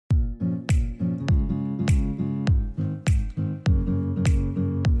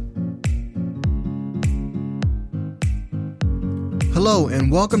Hello,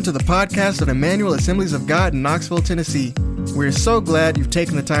 and welcome to the podcast of Emmanuel Assemblies of God in Knoxville, Tennessee. We're so glad you've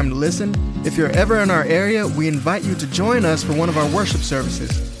taken the time to listen. If you're ever in our area, we invite you to join us for one of our worship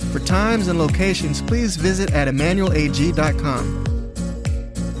services. For times and locations, please visit at emmanuelag.com.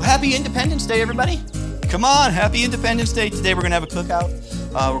 Well, happy Independence Day, everybody. Come on, happy Independence Day. Today we're going to have a cookout.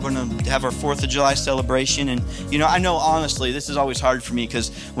 We're going to have our 4th of July celebration. And, I know, honestly, this is always hard for me because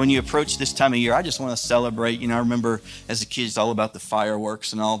when you approach this time of year, I just want to celebrate. I remember as a kid, it's all about the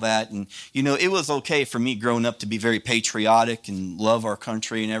fireworks and all that. And, it was okay for me growing up to be very patriotic and love our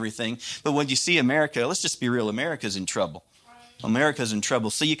country and everything. But when you see America, let's just be real, America's in trouble. America's in trouble.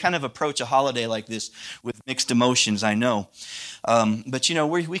 So you kind of approach a holiday like this with mixed emotions, I know. But,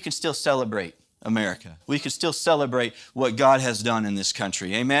 we can still celebrate America. We can still celebrate what God has done in this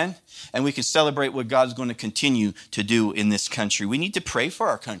country. Amen? And we can celebrate what God's going to continue to do in this country. We need to pray for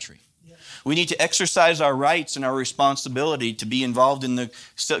our country. We need to exercise our rights and our responsibility to be involved in the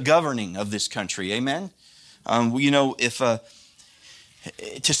governing of this country. Amen? To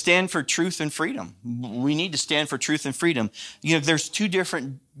stand for truth and freedom. We need to stand for truth and freedom. There's two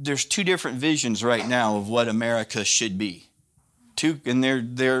different visions right now of what America should be. And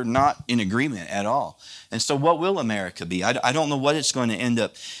they're not in agreement at all. And so what will America be? I don't know what it's going to end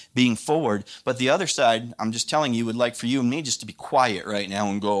up being forward. But the other side, I'm just telling you, would like for you and me just to be quiet right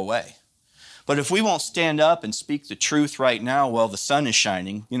now and go away. But if we won't stand up and speak the truth right now while the sun is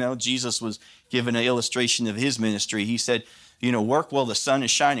shining, Jesus was given an illustration of his ministry. He said, work while the sun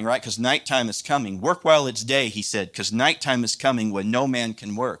is shining, right? Because nighttime is coming. Work while it's day, he said, because nighttime is coming when no man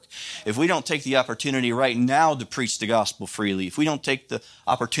can work. If we don't take the opportunity right now to preach the gospel freely, if we don't take the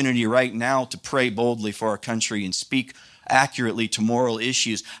opportunity right now to pray boldly for our country and speak accurately to moral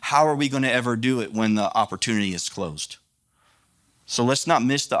issues, how are we going to ever do it when the opportunity is closed? So let's not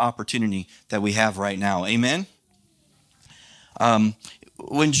miss the opportunity that we have right now. Amen?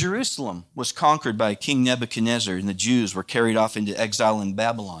 When Jerusalem was conquered by King Nebuchadnezzar and the Jews were carried off into exile in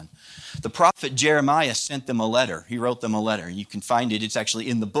Babylon, the prophet Jeremiah sent them a letter. He wrote them a letter. You can find it. It's actually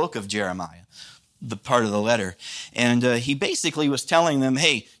in the book of Jeremiah, the part of the letter. And he basically was telling them,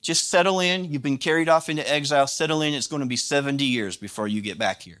 hey, just settle in. You've been carried off into exile. Settle in. It's going to be 70 years before you get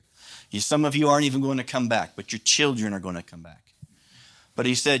back here. Some of you aren't even going to come back, but your children are going to come back. But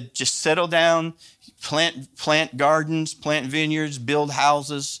he said, just settle down, plant gardens, plant vineyards, build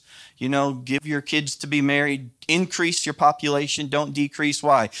houses, give your kids to be married, increase your population, don't decrease.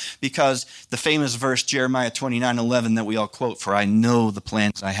 Why? Because the famous verse, Jeremiah 29:11, that we all quote, for I know the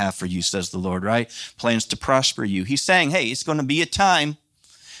plans I have for you, says the Lord, right? Plans to prosper you. He's saying, hey, it's going to be a time.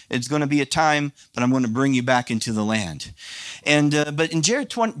 It's going to be a time, but I'm going to bring you back into the land. And but in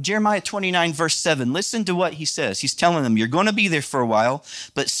Jeremiah 29, verse 7, listen to what he says. He's telling them, you're going to be there for a while,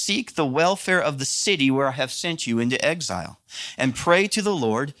 but seek the welfare of the city where I have sent you into exile, and pray to the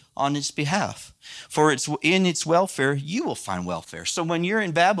Lord on its behalf. For it's in its welfare, you will find welfare. So when you're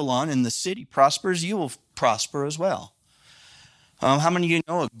in Babylon and the city prospers, you will prosper as well. How many of you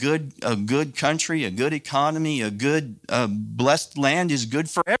know a good country, a good economy, a good blessed land is good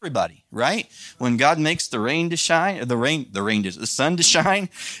for everybody, right? When God makes the sun to shine,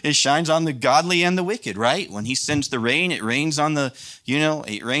 it shines on the godly and the wicked, right? When he sends the rain, it rains on the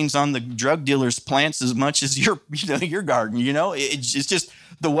drug dealer's plants as much as your garden, It's just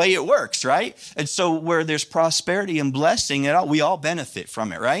the way it works, right? And so where there's prosperity and blessing, we all benefit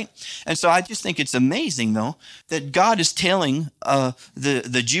from it, right? And so I just think it's amazing, though, that God is telling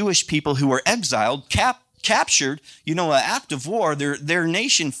the Jewish people who were exiled, captured, an act of war, their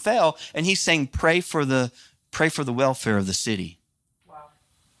nation fell, and he's saying, pray for the welfare of the city. Wow.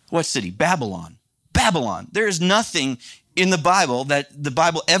 What city? Babylon. Babylon. There is nothing in the Bible that the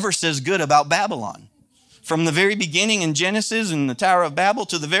Bible ever says good about Babylon. From the very beginning in Genesis and the Tower of Babel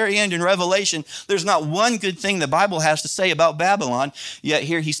to the very end in Revelation, there's not one good thing the Bible has to say about Babylon. Yet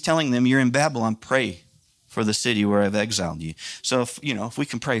here he's telling them, you're in Babylon, pray for the city where I've exiled you. So if we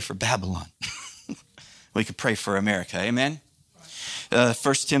can pray for Babylon, we can pray for America. Amen? 1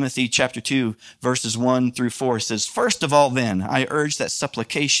 Timothy chapter 2, verses 1 through 4 says, first of all then, I urge that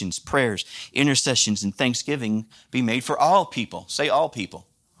supplications, prayers, intercessions, and thanksgiving be made for all people. Say all people.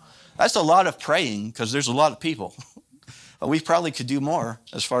 That's a lot of praying because there's a lot of people. We probably could do more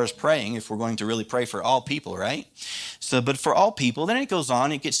as far as praying if we're going to really pray for all people, right? So, but for all people, then it goes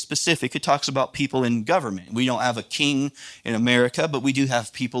on, it gets specific. It talks about people in government. We don't have a king in America, but we do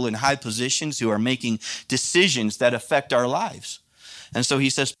have people in high positions who are making decisions that affect our lives. And so he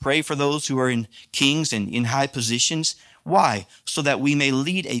says, pray for those who are in kings and in high positions. Why? So that we may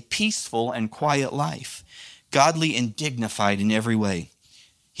lead a peaceful and quiet life, godly and dignified in every way.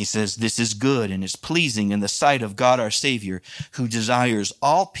 He says, this is good and is pleasing in the sight of God our Savior, who desires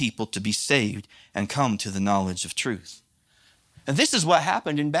all people to be saved and come to the knowledge of truth. And this is what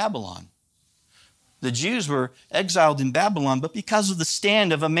happened in Babylon. The Jews were exiled in Babylon, but because of the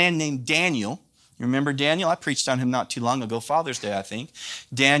stand of a man named Daniel. You remember Daniel? I preached on him not too long ago, Father's Day, I think.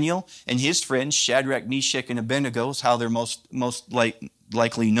 Daniel and his friends, Shadrach, Meshach, and Abednego, is how they're most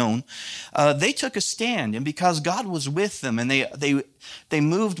likely known. They took a stand, and because God was with them, and they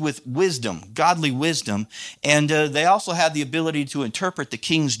moved with wisdom, godly wisdom, and they also had the ability to interpret the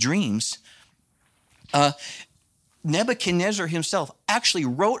king's dreams. Nebuchadnezzar himself actually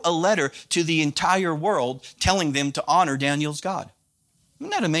wrote a letter to the entire world telling them to honor Daniel's God. Isn't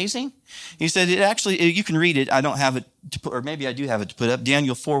that amazing? He said it actually, you can read it. I don't have it to put, or maybe I do have it to put up,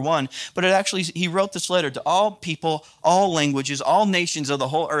 Daniel 4:1. But it actually, he wrote this letter to all people, all languages, all nations of the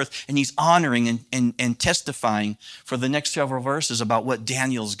whole earth. And he's honoring and testifying for the next several verses about what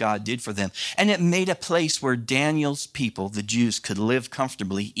Daniel's God did for them. And it made a place where Daniel's people, the Jews, could live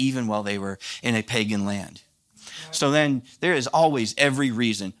comfortably even while they were in a pagan land. So then there is always every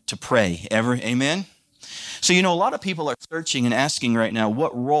reason to pray. Amen? So, a lot of people are searching and asking right now,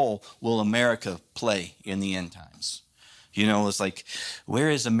 what role will America play in the end times? It's like,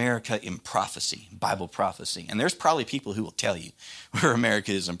 where is America in prophecy, Bible prophecy? And there's probably people who will tell you where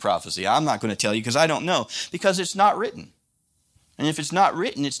America is in prophecy. I'm not going to tell you because I don't know, because it's not written. And if it's not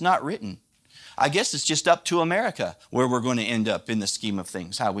written, it's not written. I guess it's just up to America where we're going to end up in the scheme of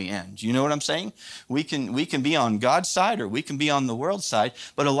things, how we end. You know what I'm saying? We can be on God's side or we can be on the world's side,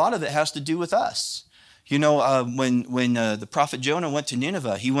 but a lot of it has to do with us. When the prophet Jonah went to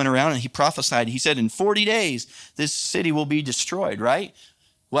Nineveh, he went around and he prophesied. He said, in 40 days, this city will be destroyed, right?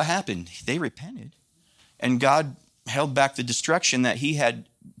 What happened? They repented. And God held back the destruction that he had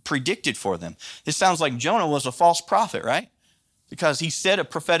predicted for them. This sounds like Jonah was a false prophet, right? Because he said a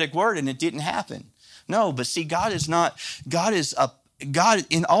prophetic word and it didn't happen. No, but see, God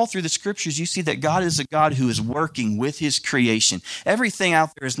in all through the scriptures, you see that God is a God who is working with his creation. Everything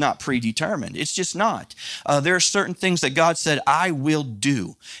out there is not predetermined. It's just not. There are certain things that God said, I will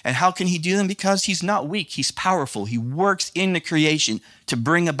do. And how can he do them? Because he's not weak. He's powerful. He works in the creation to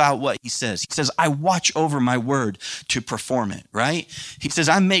bring about what he says. He says, I watch over my word to perform it, right? He says,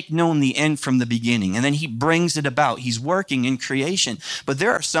 I make known the end from the beginning. And then he brings it about. He's working in creation. But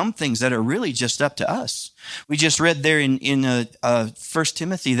there are some things that are really just up to us. We just read there in 1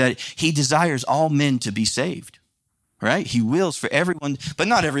 Timothy that he desires all men to be saved, right? He wills for everyone, but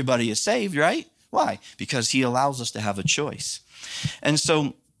not everybody is saved, right? Why? Because he allows us to have a choice. And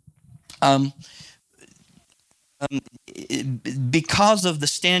so, because of the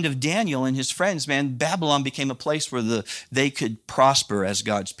stand of Daniel and his friends, Babylon became a place where they could prosper as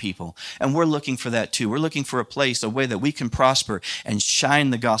God's people. And we're looking for that too. We're looking for a way that we can prosper and shine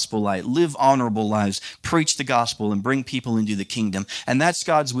the gospel light, live honorable lives, preach the gospel, and bring people into the kingdom. And that's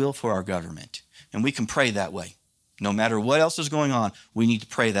God's will for our government. And we can pray that way. No matter what else is going on, we need to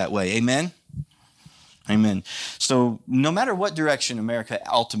pray that way. Amen? Amen. So no matter what direction America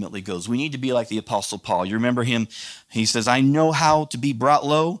ultimately goes, we need to be like the Apostle Paul. You remember him? He says, I know how to be brought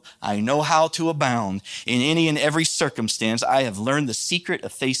low. I know how to abound. In any and every circumstance, I have learned the secret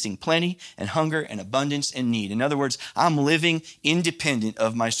of facing plenty and hunger and abundance and need. In other words, I'm living independent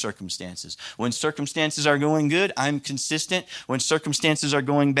of my circumstances. When circumstances are going good, I'm consistent. When circumstances are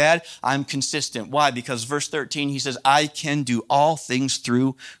going bad, I'm consistent. Why? Because verse 13, he says, I can do all things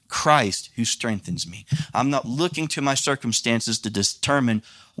through Christ who strengthens me. I'm not looking to my circumstances to determine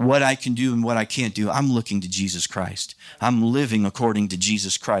what I can do and what I can't do. I'm looking to Jesus Christ. I'm living according to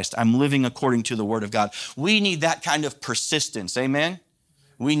Jesus Christ. I'm living according to the Word of God. We need that kind of persistence. Amen?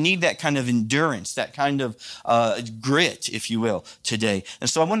 We need that kind of endurance, that kind of grit, if you will, today. And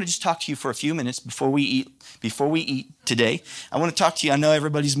so I want to just talk to you for a few minutes before we eat today. I want to talk to you. I know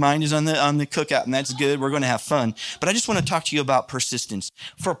everybody's mind is on the cookout, and that's good. We're going to have fun. But I just want to talk to you about persistence.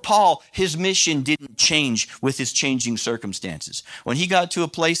 For Paul, his mission didn't change with his changing circumstances. When he got to a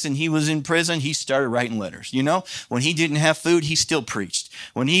place and he was in prison, he started writing letters. When he didn't have food, he still preached.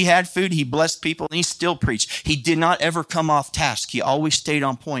 When he had food, he blessed people, and he still preached. He did not ever come off task. He always stayed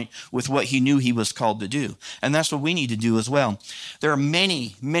on point with what he knew he was called to do. And that's what we need to do as well. There are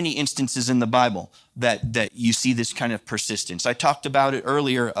many, many instances in the Bible that you see this kind of persistence. I talked about it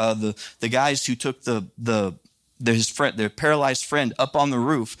earlier, the guys who took their paralyzed friend up on the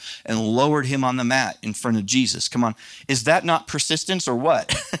roof and lowered him on the mat in front of Jesus. Come on. Is that not persistence or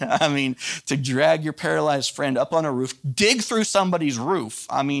what? I mean, to drag your paralyzed friend up on a roof, dig through somebody's roof.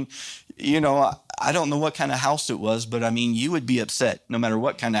 I mean, I don't know what kind of house it was, but I mean, you would be upset no matter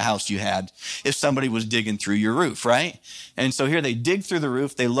what kind of house you had if somebody was digging through your roof, right? And so here they dig through the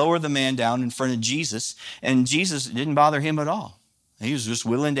roof, they lower the man down in front of Jesus, and Jesus didn't bother him at all. He was just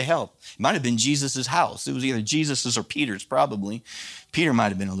willing to help. It might have been Jesus' house. It was either Jesus's or Peter's, probably. Peter might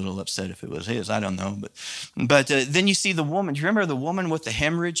have been a little upset if it was his. I don't know. But then you see the woman. Do you remember the woman with the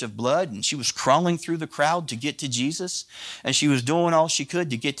hemorrhage of blood? And she was crawling through the crowd to get to Jesus. And she was doing all she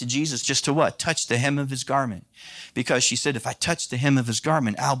could to get to Jesus, just to what? Touch the hem of his garment. Because she said, if I touch the hem of his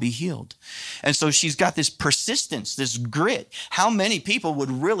garment, I'll be healed. And so she's got this persistence, this grit. How many people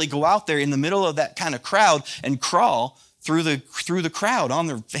would really go out there in the middle of that kind of crowd and crawl through the crowd on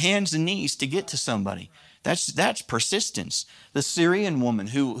their hands and knees to get to somebody? That's persistence. The Syrian woman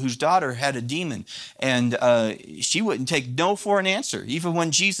whose daughter had a demon, and she wouldn't take no for an answer. Even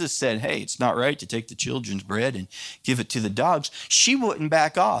when Jesus said, hey, it's not right to take the children's bread and give it to the dogs, she wouldn't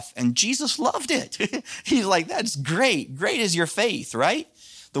back off. And Jesus loved it. He's like, that's great. Great is your faith, right?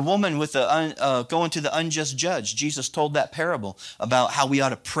 The woman with the going to the unjust judge, Jesus told that parable about how we ought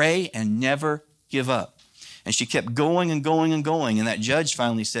to pray and never give up. And she kept going and going and going. And that judge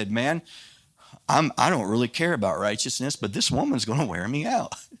finally said, man, I don't really care about righteousness, but this woman's going to wear me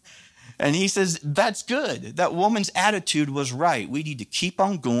out. And he says, that's good. That woman's attitude was right. We need to keep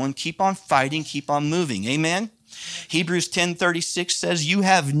on going, keep on fighting, keep on moving. Amen? Hebrews 10:36 says, you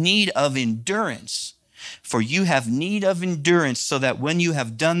have need of endurance. For you have need of endurance so that when you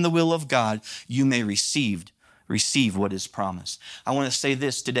have done the will of God, you may receive what is promised. I want to say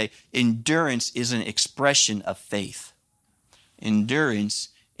this today. Endurance is an expression of faith. Endurance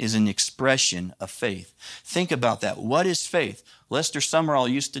is an expression of faith. Think about that. What is faith? Lester Summerall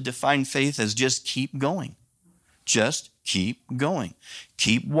used to define faith as just keep going. Just keep going.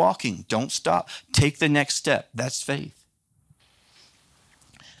 Keep walking. Don't stop. Take the next step. That's faith.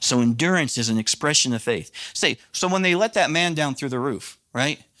 So endurance is an expression of faith. So when they let that man down through the roof,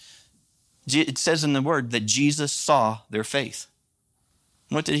 right? It says in the word that Jesus saw their faith.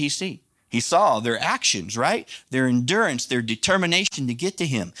 What did he see? He saw their actions, right? Their endurance, their determination to get to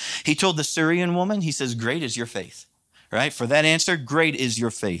him. He told the Syrian woman, he says, great is your faith, right? For that answer, great is your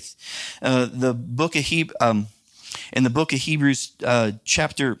faith. In the book of Hebrews,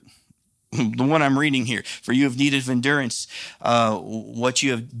 chapter, the one I'm reading here, for you have need of endurance, what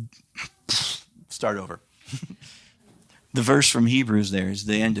you have, start over. The verse from Hebrews there is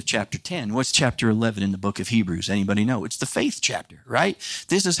the end of chapter 10. What's chapter 11 in the book of Hebrews? Anybody know? It's the faith chapter, right?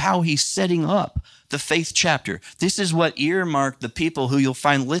 This is how he's setting up the faith chapter. This is what earmarked the people who you'll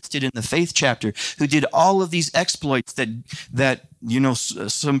find listed in the faith chapter who did all of these exploits that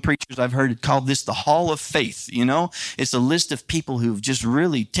some preachers I've heard called this the hall of faith. It's a list of people who've just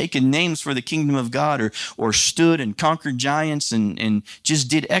really taken names for the kingdom of God or stood and conquered giants and just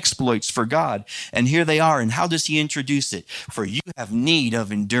did exploits for God. And here they are. And how does he introduce it? For you have need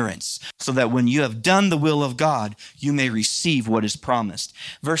of endurance, so that when you have done the will of God, you may receive what is promised.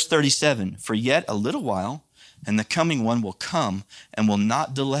 Verse 37, for yet a little while, and the coming one will come and will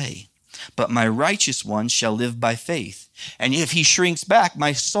not delay. But my righteous one shall live by faith. And if he shrinks back,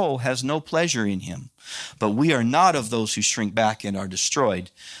 my soul has no pleasure in him. But we are not of those who shrink back and are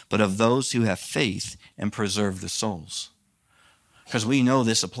destroyed, but of those who have faith and preserve the souls. Because we know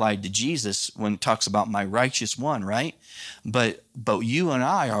this applied to Jesus when it talks about my righteous one, right? But you and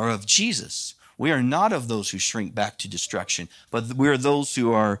I are of Jesus. We are not of those who shrink back to destruction, but we are those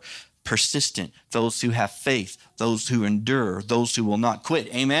who are persistent, those who have faith, those who endure, those who will not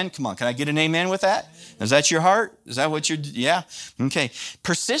quit. Amen? Come on, can I get an amen with that? Is that your heart? Is that what yeah? Okay.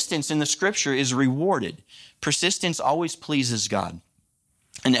 Persistence in the scripture is rewarded. Persistence always pleases God.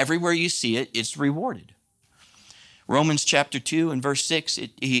 And everywhere you see it, it's rewarded. Romans chapter 2 and verse 6,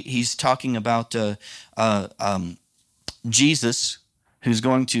 he's talking about Jesus, who's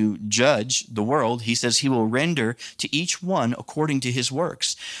going to judge the world. He says he will render to each one according to his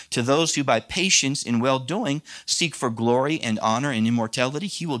works. To those who by patience in well-doing seek for glory and honor and immortality,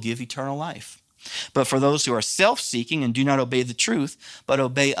 he will give eternal life. But for those who are self-seeking and do not obey the truth, but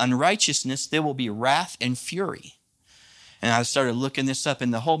obey unrighteousness, there will be wrath and fury. And I started looking this up in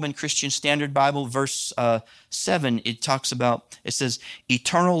the Holman Christian Standard Bible, verse 7. It says,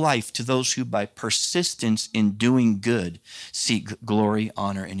 eternal life to those who by persistence in doing good seek glory,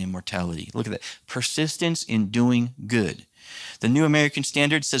 honor, and immortality. Look at that. Persistence in doing good. The New American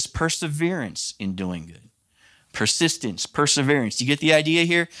Standard says perseverance in doing good. Persistence, perseverance. You get the idea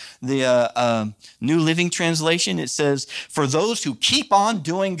here? The New Living Translation, it says, for those who keep on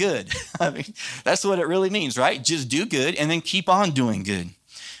doing good. I mean, that's what it really means, right? Just do good and then keep on doing good.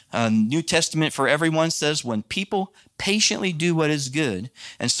 New Testament for Everyone says, when people patiently do what is good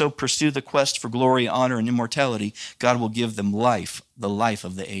and so pursue the quest for glory, honor, and immortality, God will give them life, the life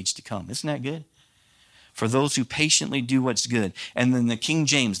of the age to come. Isn't that good? For those who patiently do what's good. And then the King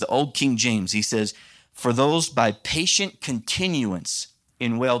James, the old King James, he says, for those by patient continuance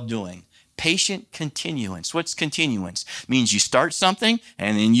in well-doing. Patient continuance. What's continuance? It means you start something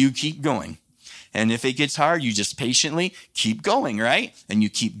and then you keep going. And if it gets hard, you just patiently keep going, right? And you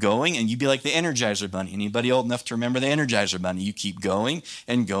keep going, and you be like the Energizer Bunny. Anybody old enough to remember the Energizer Bunny? You keep going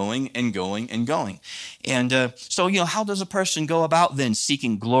and going and going and going. And so, how does a person go about then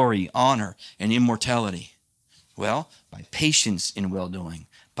seeking glory, honor, and immortality? Well, by patience in well-doing,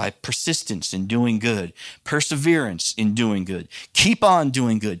 by persistence in doing good, perseverance in doing good. Keep on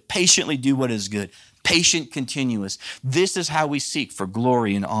doing good. Patiently do what is good. Patient, continuous. This is how we seek for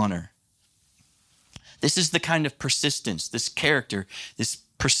glory and honor. This is the kind of persistence, this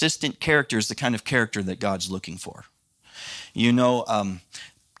persistent character is the kind of character that God's looking for.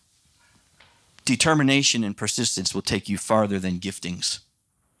 Determination and persistence will take you farther than giftings,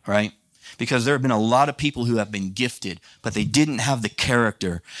 right? Because there have been a lot of people who have been gifted, but they didn't have the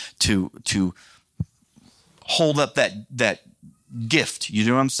character to hold up that gift. You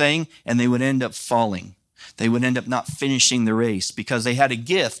know what I'm saying? And they would end up falling. They would end up not finishing the race because they had a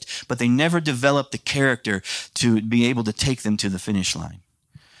gift, but they never developed the character to be able to take them to the finish line.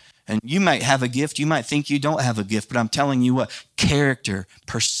 And you might have a gift. You might think you don't have a gift, but I'm telling you what, character,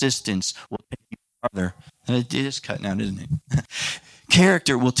 persistence will take you farther. It is cutting out, isn't it?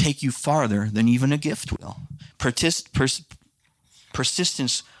 Character will take you farther than even a gift will. Persistence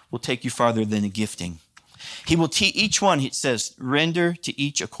will take you farther than a gifting. He will teach each one, it says, render to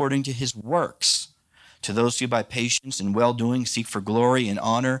each according to his works. To those who by patience and well-doing seek for glory and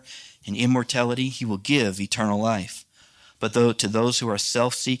honor and immortality, he will give eternal life. But to those who are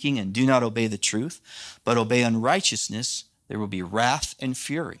self-seeking and do not obey the truth, but obey unrighteousness, there will be wrath and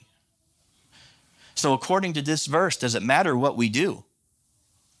fury. So according to this verse, does it matter what we do?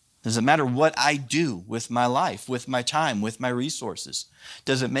 Does it matter what I do with my life, with my time, with my resources?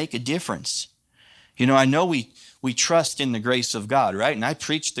 Does it make a difference? I know we trust in the grace of God, right? And I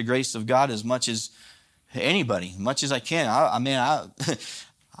preach the grace of God as much as anybody, much as I can.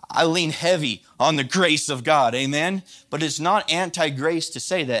 I lean heavy on the grace of God, amen? But it's not anti-grace to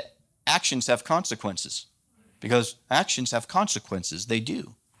say that actions have consequences, because actions have consequences. They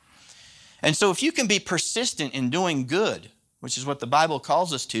do. And so if you can be persistent in doing good, which is what the Bible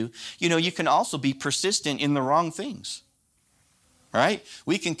calls us to, you can also be persistent in the wrong things, right?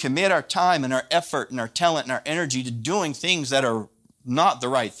 We can commit our time and our effort and our talent and our energy to doing things that are not the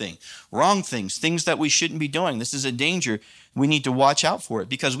right thing, wrong things, things that we shouldn't be doing. This is a danger. We need to watch out for it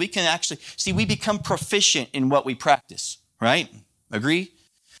because we can actually, we become proficient in what we practice, right? Agree?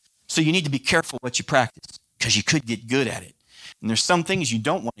 So you need to be careful what you practice because you could get good at it. And there's some things you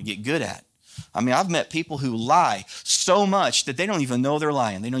don't want to get good at. I've met people who lie so much that they don't even know they're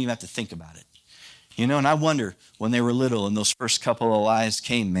lying. They don't even have to think about it. And I wonder when they were little and those first couple of lies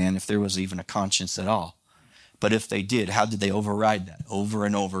came, man, if there was even a conscience at all. But if they did, how did they override that over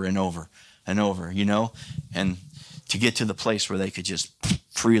and over and over and over, and to get to the place where they could just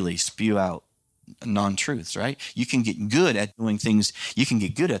freely spew out non-truths, right? You can get good at doing things. You can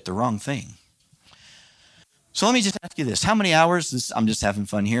get good at the wrong thing. So let me just ask you this. How many hours, I'm just having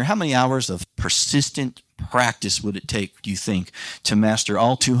fun here, how many hours of persistent practice would it take, do you think, to master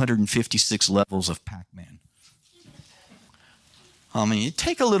all 256 levels of Pac-Man? It'd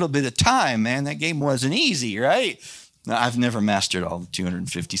take a little bit of time, man. That game wasn't easy, right? Now, I've never mastered all the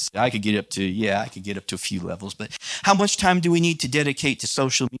 256. I could get up to a few levels, but how much time do we need to dedicate to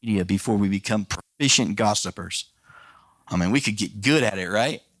social media before we become proficient gossipers? We could get good at it,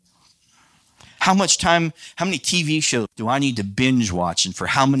 right? How much time, how many TV shows do I need to binge watch and for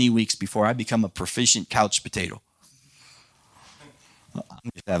how many weeks before I become a proficient couch potato?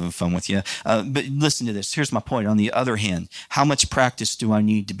 I'm just having fun with you. But listen to this. Here's my point. On the other hand, how much practice do I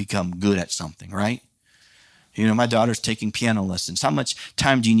need to become good at something, right? My daughter's taking piano lessons. How much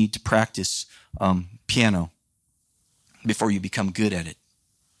time do you need to practice piano before you become good at it?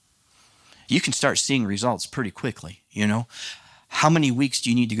 You can start seeing results pretty quickly, How many weeks do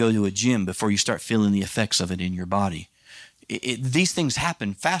you need to go to a gym before you start feeling the effects of it in your body? These things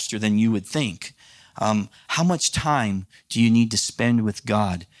happen faster than you would think. How much time do you need to spend with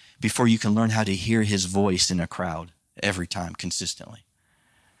God before you can learn how to hear his voice in a crowd every time consistently?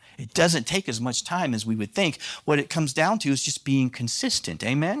 It doesn't take as much time as we would think. What it comes down to is just being consistent.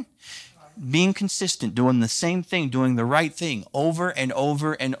 Amen? Being consistent, doing the same thing, doing the right thing over and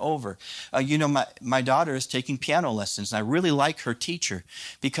over and over. My daughter is taking piano lessons, and I really like her teacher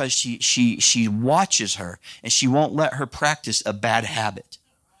because she watches her, and she won't let her practice a bad habit.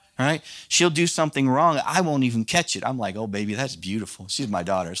 All right? She'll do something wrong. I won't even catch it. I'm like, oh, baby, that's beautiful. She's my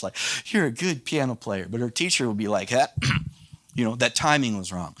daughter. It's like, you're a good piano player. But her teacher will be like, that timing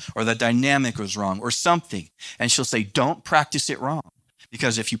was wrong, or the dynamic was wrong, or something. And she'll say, don't practice it wrong.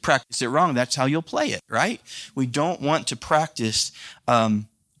 Because if you practice it wrong, that's how you'll play it, right? We don't want to practice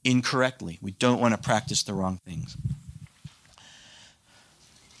incorrectly. We don't want to practice the wrong things.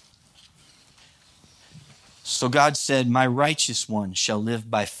 So God said, my righteous one shall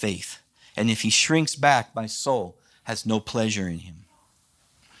live by faith. And if he shrinks back, my soul has no pleasure in him.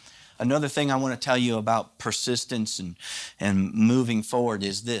 Another thing I want to tell you about persistence and moving forward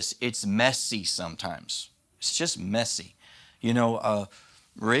is this. It's messy sometimes. It's just messy.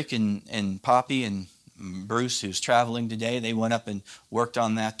 Rick and Poppy and Bruce, who's traveling today, they went up and worked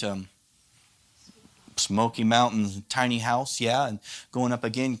on that Smoky Mountain tiny house, and going up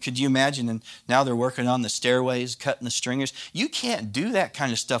again. Could you imagine? And now they're working on the stairways, cutting the stringers. You can't do that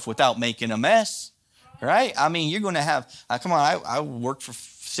kind of stuff without making a mess, right? I mean, you're going to have, come on, I worked for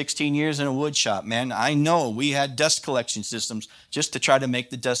 16 years in a wood shop, man. I know we had dust collection systems just to try to make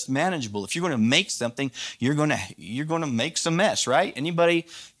the dust manageable. If you're going to make something, you're going to make some mess, right? Anybody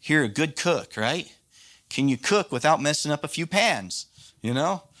here a good cook, right? Can you cook without messing up a few pans?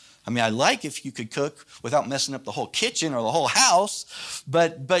 I mean, I like if you could cook without messing up the whole kitchen or the whole house,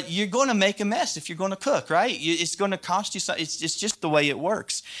 but you're going to make a mess if you're going to cook, right? It's going to cost you something. It's just the way it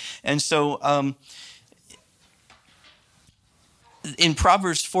works. And so in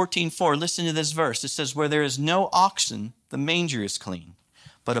Proverbs 14:4, listen to this verse. It says, where there is no oxen, the manger is clean,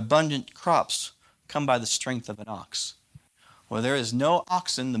 but abundant crops come by the strength of an ox. Where there is no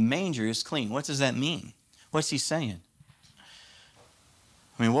oxen, the manger is clean. What does that mean? What's he saying?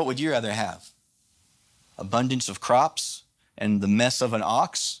 I mean, what would you rather have? Abundance of crops and the mess of an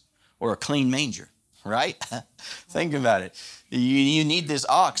ox, or a clean manger, right? Think about it. You need this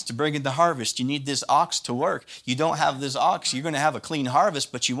ox to bring in the harvest. You need this ox to work. You don't have this ox, you're going to have a clean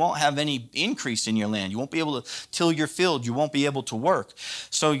harvest, but you won't have any increase in your land. You won't be able to till your field. You won't be able to work.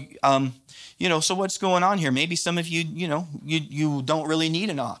 So, so what's going on here? Maybe some of you, you don't really need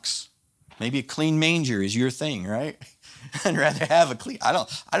an ox. Maybe a clean manger is your thing, right? I'd rather have a clean. I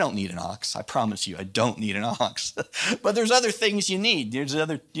don't need an ox. I promise you, I don't need an ox. But there's other things you need. There's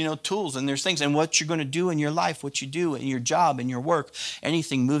other, tools, and there's things. And what you're going to do in your life, what you do in your job, in your work,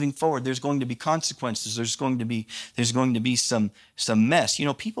 anything moving forward, there's going to be consequences. There's going to be some mess.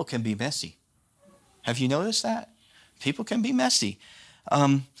 People can be messy. Have you noticed that? People can be messy.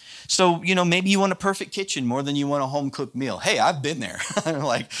 So, maybe you want a perfect kitchen more than you want a home-cooked meal. Hey, I've been there. I'm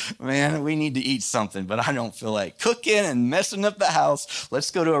like, man, we need to eat something, but I don't feel like cooking and messing up the house.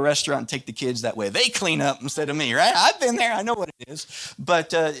 Let's go to a restaurant and take the kids that way. They clean up instead of me, right? I've been there. I know what it is.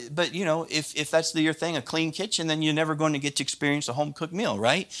 But if that's your thing, a clean kitchen, then you're never going to get to experience a home-cooked meal,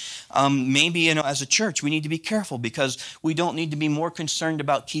 right? Maybe, as a church, we need to be careful because we don't need to be more concerned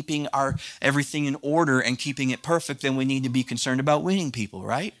about keeping our everything in order and keeping it perfect than we need to be concerned about winning people,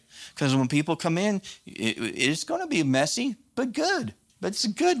 right? Because when people come in, it's going to be messy, but good. But it's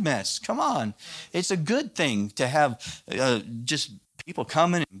a good mess. Come on. It's a good thing to have just people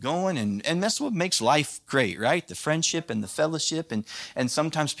coming and going, and that's what makes life great, right? The friendship and the fellowship, and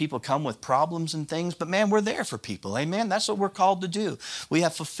sometimes people come with problems and things, but man, we're there for people. Amen? That's what we're called to do. We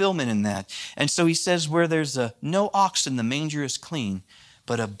have fulfillment in that. And so he says, where there's no oxen, the manger is clean,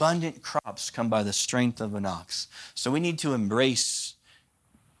 but abundant crops come by the strength of an ox. So we need to embrace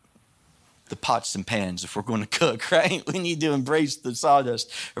the pots and pans if we're going to cook, right? We need to embrace the sawdust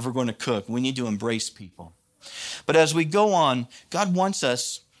if we're going to cook. We need to embrace people. But as we go on, God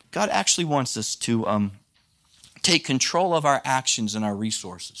actually wants us to take control of our actions and our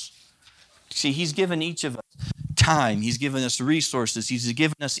resources. See, he's given each of us time. He's given us resources. He's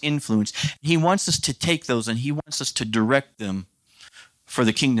given us influence. He wants us to take those, and he wants us to direct them for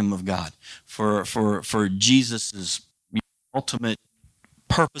the kingdom of God, for Jesus' ultimate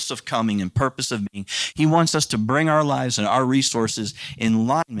purpose of coming and purpose of being. He wants us to bring our lives and our resources in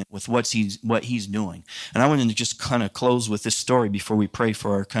alignment with what he's doing. And I wanted to just kind of close with this story before we pray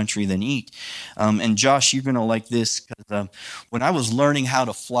for our country, then eat. And Josh, you're going to like this, because when I was learning how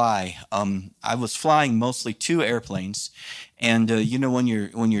to fly, I was flying mostly two airplanes. And when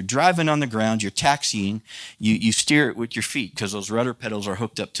you're driving on the ground, you're taxiing, you steer it with your feet because those rudder pedals are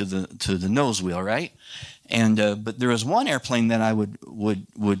hooked up to the nose wheel, right? And but there was one airplane that I would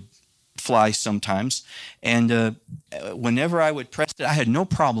fly fly sometimes. And whenever I would press it, I had no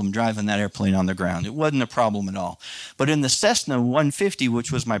problem driving that airplane on the ground. It wasn't a problem at all. But in the Cessna 150, which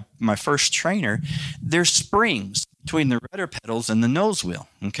was my first trainer, there's springs between the rudder pedals and the nose wheel.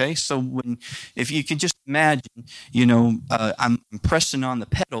 Okay, so if you can just imagine, I'm pressing on the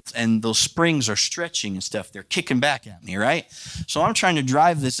pedals and those springs are stretching and stuff. They're kicking back at me, right? So I'm trying to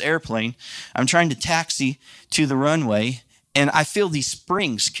drive this airplane. I'm trying to taxi to the runway, and I feel these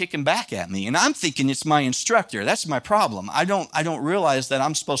springs kicking back at me, and I'm thinking it's my instructor. That's my problem. I don't realize that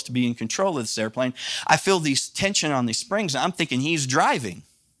I'm supposed to be in control of this airplane. I feel these tension on these springs, and I'm thinking he's driving.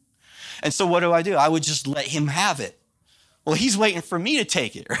 And so what do? I would just let him have it. Well, he's waiting for me to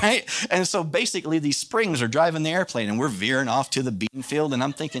take it, right? And so basically these springs are driving the airplane, and we're veering off to the bean field, and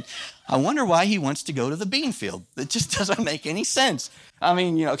I'm thinking, I wonder why he wants to go to the bean field. It just doesn't make any sense. I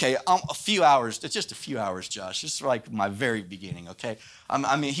mean, a few hours. It's just a few hours, Josh. It's like my very beginning, okay?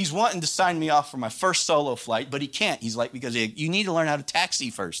 He's wanting to sign me off for my first solo flight, but he can't. He's like, because you need to learn how to taxi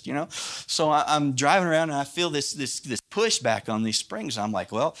first, So I'm driving around, and I feel this pushback on these springs. I'm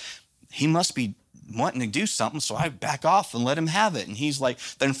like, well, he must be wanting to do something, so I back off and let him have it. And he's like,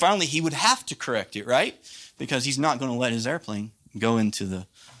 then finally he would have to correct it, right? Because he's not going to let his airplane go into the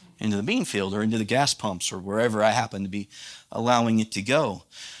bean field or into the gas pumps or wherever I happen to be allowing it to go.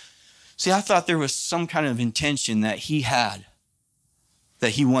 See, I thought there was some kind of intention that he had,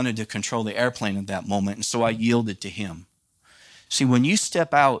 that he wanted to control the airplane at that moment, and so I yielded to him. See, when you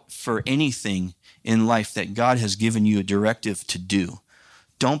step out for anything in life that God has given you a directive to do,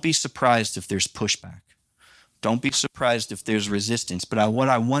 don't be surprised if there's pushback. Don't be surprised if there's resistance. But what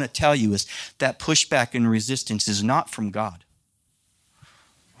I want to tell you is that pushback and resistance is not from God.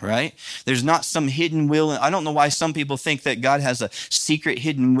 Right? There's not some hidden will. I don't know why some people think that God has a secret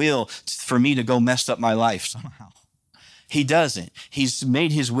hidden will for me to go mess up my life somehow. He doesn't. He's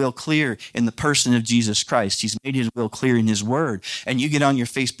made his will clear in the person of Jesus Christ. He's made his will clear in his word. And you get on your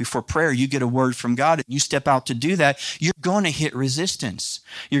face before prayer, you get a word from God, and you step out to do that, you're going to hit resistance.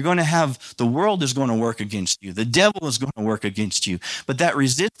 You're going to have, the world is going to work against you. The devil is going to work against you. But that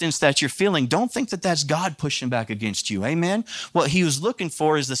resistance that you're feeling, don't think that that's God pushing back against you. Amen? What he was looking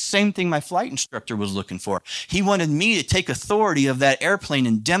for is the same thing my flight instructor was looking for. He wanted me to take authority of that airplane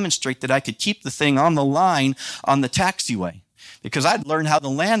and demonstrate that I could keep the thing on the line on the taxiway. Because I'd learned how to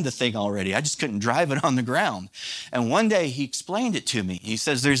land the thing already. I just couldn't drive it on the ground. And one day he explained it to me. He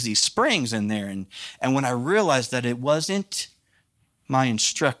says, there's these springs in there. And when I realized that it wasn't my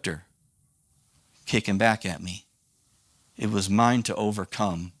instructor kicking back at me, it was mine to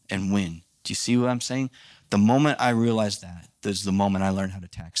overcome and win. Do you see what I'm saying? The moment I realized that, was the moment I learned how to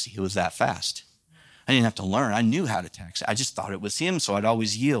taxi. It was that fast. I didn't have to learn. I knew how to taxi. I just thought it was him, so I'd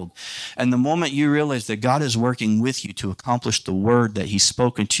always yield. And the moment you realize that God is working with you to accomplish the word that he's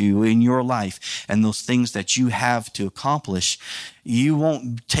spoken to you in your life and those things that you have to accomplish, you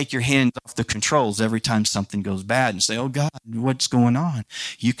won't take your hand off the controls every time something goes bad and say, oh God, what's going on?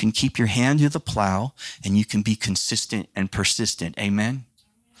 You can keep your hand to the plow and you can be consistent and persistent. Amen?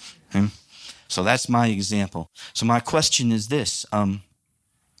 So that's my example. So my question is this.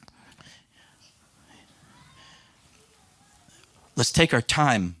 Let's take our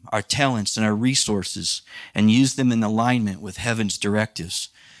time, our talents, and our resources and use them in alignment with heaven's directives.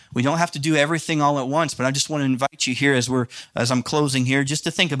 We don't have to do everything all at once, but I just want to invite you here as I'm closing here, just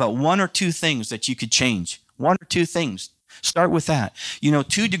to think about one or two things that you could change. One or two things. Start with that.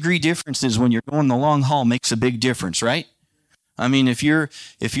 2-degree differences when you're going the long haul makes a big difference, right? I mean, if you're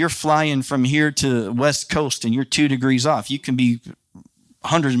flying from here to West Coast and you're 2 degrees off, you can be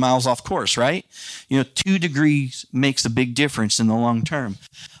 100 miles off course, right? 2 degrees makes a big difference in the long term.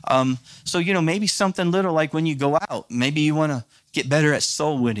 So maybe something little like when you go out, maybe you want to get better at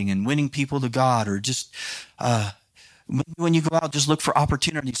soul winning and winning people to God, or just when you go out, just look for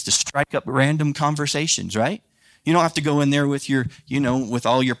opportunities to strike up random conversations, right? You don't have to go in there with your, with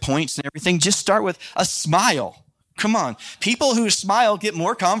all your points and everything. Just start with a smile. Come on. People who smile get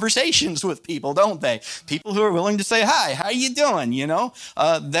more conversations with people, don't they? People who are willing to say, hi, how you doing?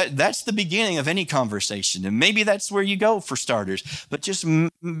 That's the beginning of any conversation. And maybe that's where you go for starters. But just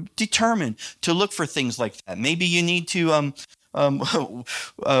determine to look for things like that. Maybe you need to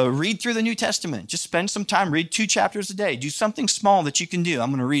read through the New Testament. Just spend some time, read 2 chapters a day. Do something small that you can do. I'm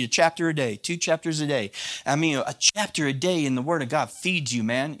going to read a chapter a day, 2 chapters a day. A chapter a day in the Word of God feeds you,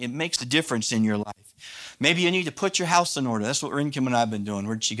 man. It makes a difference in your life. Maybe you need to put your house in order. That's what Rinkim and I have been doing.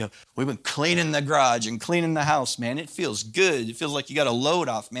 Where'd she go? We've been cleaning the garage and cleaning the house, man. It feels good. It feels like you got a load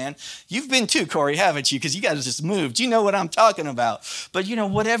off, man. You've been too, Corey, haven't you? Because you guys just moved. You know what I'm talking about. But,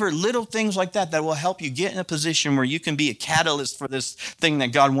 whatever little things like that will help you get in a position where you can be a catalyst catalyst for this thing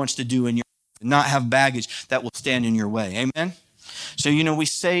that God wants to do in your life, and not have baggage that will stand in your way. Amen? So, we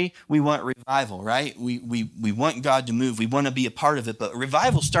say we want revival, right? We want God to move. We want to be a part of it, but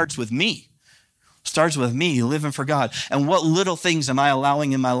revival starts with me. Starts with me living for God. And what little things am I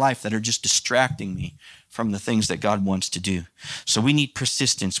allowing in my life that are just distracting me from the things that God wants to do? So we need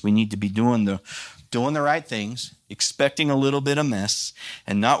persistence. We need to be doing the right things, expecting a little bit of mess,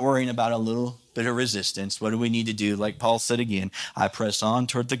 and not worrying about a little bit of resistance. What do we need to do? Like Paul said again, I press on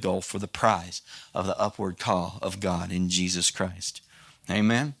toward the goal for the prize of the upward call of God in Jesus Christ.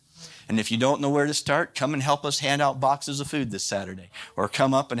 Amen. And if you don't know where to start, come and help us hand out boxes of food this Saturday, or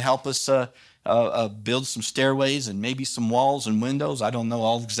come up and help us build some stairways and maybe some walls and windows. I don't know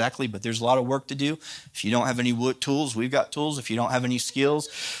all exactly, but there's a lot of work to do. If you don't have any wood tools, we've got tools. If you don't have any skills,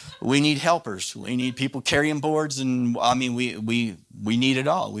 we need helpers. We need people carrying boards, and we need it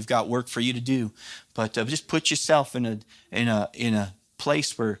all. We've got work for you to do, but just put yourself in a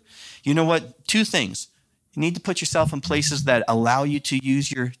place where, you know what? Two things. You need to put yourself in places that allow you to use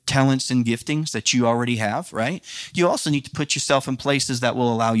your talents and giftings that you already have, right? You also need to put yourself in places that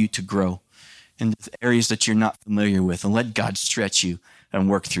will allow you to grow in areas that you're not familiar with, and let God stretch you and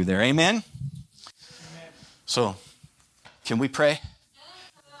work through there. Amen? So, can we pray?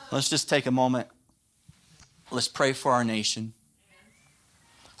 Let's just take a moment. Let's pray for our nation.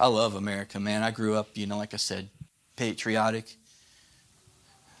 I love America, man. I grew up, like I said, patriotic.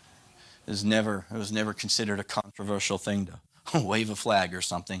 It was never considered a controversial thing to wave a flag or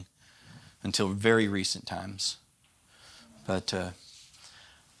something until very recent times. But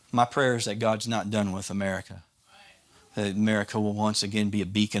my prayer is that God's not done with America. That America will once again be a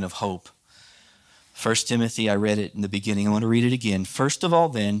beacon of hope. 1 Timothy, I read it in the beginning. I want to read it again. First of all,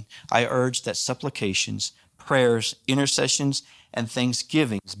 then, I urge that supplications, prayers, intercessions, and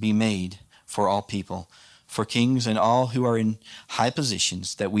thanksgivings be made for all people, for kings and all who are in high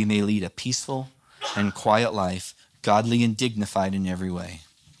positions, that we may lead a peaceful and quiet life, godly and dignified in every way.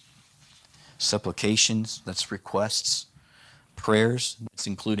 Supplications, that's requests. Prayers, that's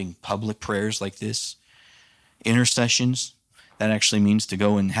including public prayers like this. Intercessions, that actually means to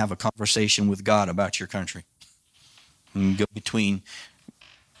go and have a conversation with God about your country. And go between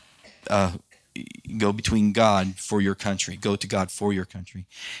God for your country. Go to God for your country.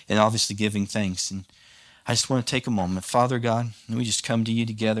 And obviously giving thanks. And I just want to take a moment. Father God, we just come to you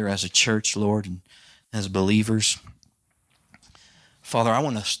together as a church, Lord, and as believers. Father, I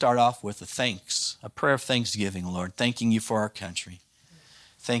want to start off with a prayer of thanksgiving, Lord, thanking you for our country,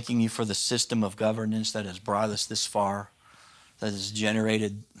 thanking you for the system of governance that has brought us this far, that has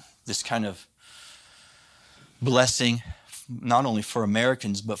generated this kind of blessing, not only for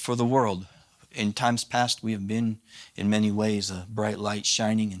Americans, but for the world. In times past, we have been, in many ways, a bright light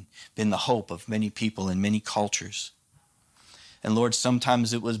shining and been the hope of many people in many cultures. And Lord,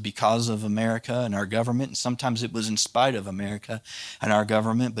 sometimes it was because of America and our government, and sometimes it was in spite of America and our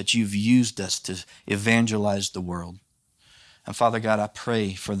government, but you've used us to evangelize the world. And Father God, I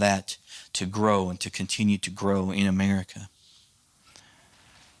pray for that to grow and to continue to grow in America.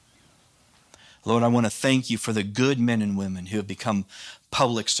 Lord, I want to thank you for the good men and women who have become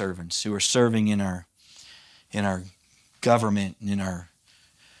public servants, who are serving in our government, in our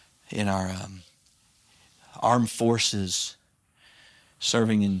armed forces,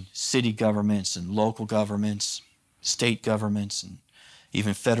 serving in city governments and local governments, state governments, and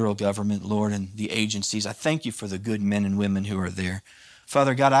even federal government, Lord, and the agencies. I thank you for the good men and women who are there.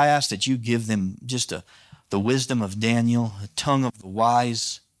 Father God, I ask that you give them just the wisdom of Daniel, the tongue of the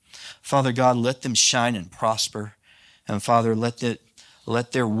wise. Father God, let them shine and prosper. And Father,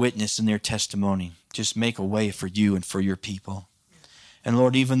 let their witness and their testimony just make a way for you and for your people. And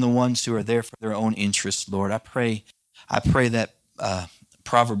Lord, even the ones who are there for their own interests, Lord, I pray that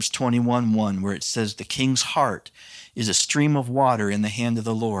Proverbs 21:1, where it says, the king's heart is a stream of water in the hand of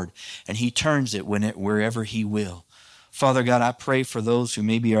the Lord, and he turns it wherever he will. Father God, I pray for those who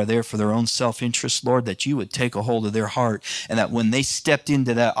maybe are there for their own self-interest, Lord, that you would take a hold of their heart, and that when they stepped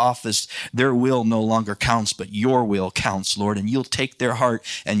into that office, their will no longer counts, but your will counts, Lord, and you'll take their heart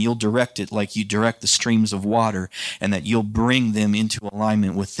and you'll direct it like you direct the streams of water, and that you'll bring them into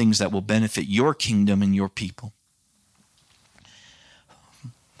alignment with things that will benefit your kingdom and your people.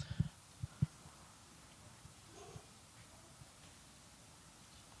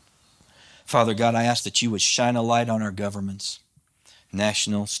 Father God, I ask that you would shine a light on our governments,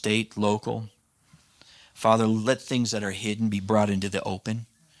 national, state, local. Father, let things that are hidden be brought into the open.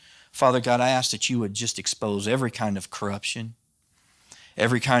 Father God, I ask that you would just expose every kind of corruption,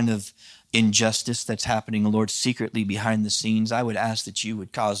 every kind of injustice that's happening, Lord, secretly behind the scenes. I would ask that you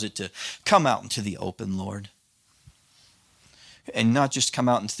would cause it to come out into the open, Lord. And not just come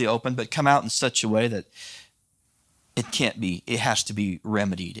out into the open, but come out in such a way that it has to be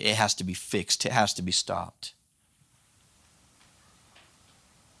remedied. It has to be fixed. It has to be stopped.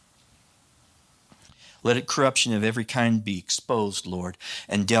 Let corruption of every kind be exposed, Lord,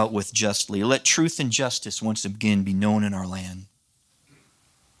 and dealt with justly. Let truth and justice once again be known in our land.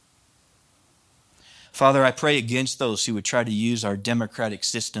 Father, I pray against those who would try to use our democratic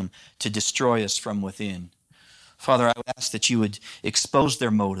system to destroy us from within. Father, I would ask that you would expose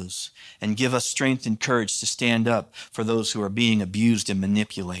their motives and give us strength and courage to stand up for those who are being abused and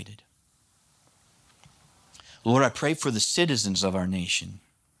manipulated. Lord, I pray for the citizens of our nation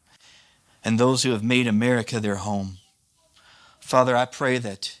and those who have made America their home. Father, I pray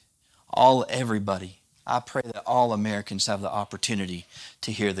that all Americans have the opportunity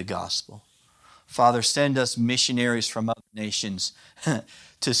to hear the gospel. Father, send us missionaries from other nations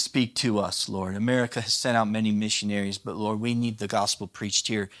to speak to us, Lord. America has sent out many missionaries, but Lord, we need the gospel preached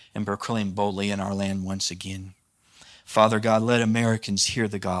here and proclaimed boldly in our land once again. Father God, let Americans hear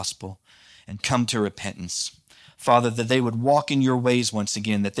the gospel and come to repentance. Father, that they would walk in your ways once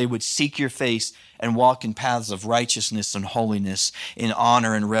again, that they would seek your face and walk in paths of righteousness and holiness in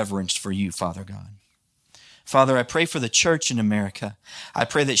honor and reverence for you, Father God. Father, I pray for the church in America. I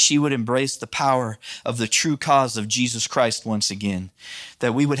pray that she would embrace the power of the true cause of Jesus Christ once again,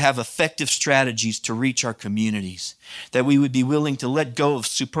 that we would have effective strategies to reach our communities, that we would be willing to let go of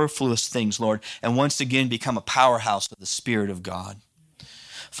superfluous things, Lord, and once again become a powerhouse of the Spirit of God.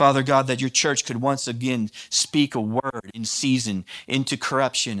 Father God, that your church could once again speak a word in season into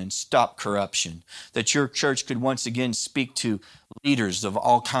corruption and stop corruption. That your church could once again speak to leaders of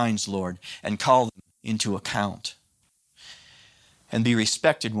all kinds, Lord, and call them into account. And be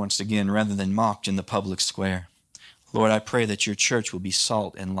respected once again rather than mocked in the public square. Lord, I pray that your church will be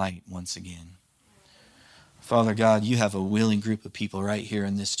salt and light once again. Father God, you have a willing group of people right here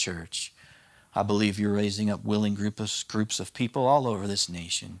in this church. I believe you're raising up willing groups of people all over this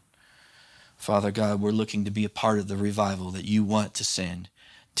nation. Father God, we're looking to be a part of the revival that you want to send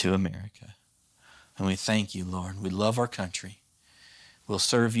to America. And we thank you, Lord. We love our country. We'll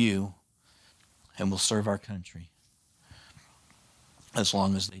serve you and we'll serve our country as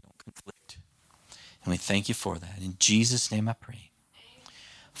long as they don't conflict. And we thank you for that. In Jesus' name I pray.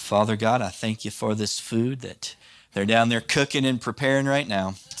 Father God, I thank you for this food that they're down there cooking and preparing right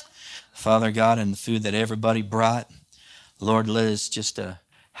now. Father God, and the food that everybody brought, Lord, let us just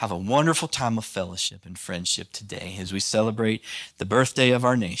have a wonderful time of fellowship and friendship today as we celebrate the birthday of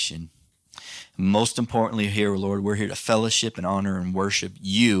our nation. Most importantly here, Lord, we're here to fellowship and honor and worship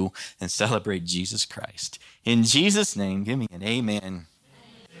you and celebrate Jesus Christ. In Jesus' name, give me an amen.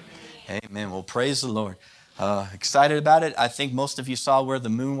 Amen. Well, praise the Lord. Excited about it. I think most of you saw where the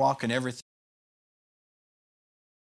moonwalk and everything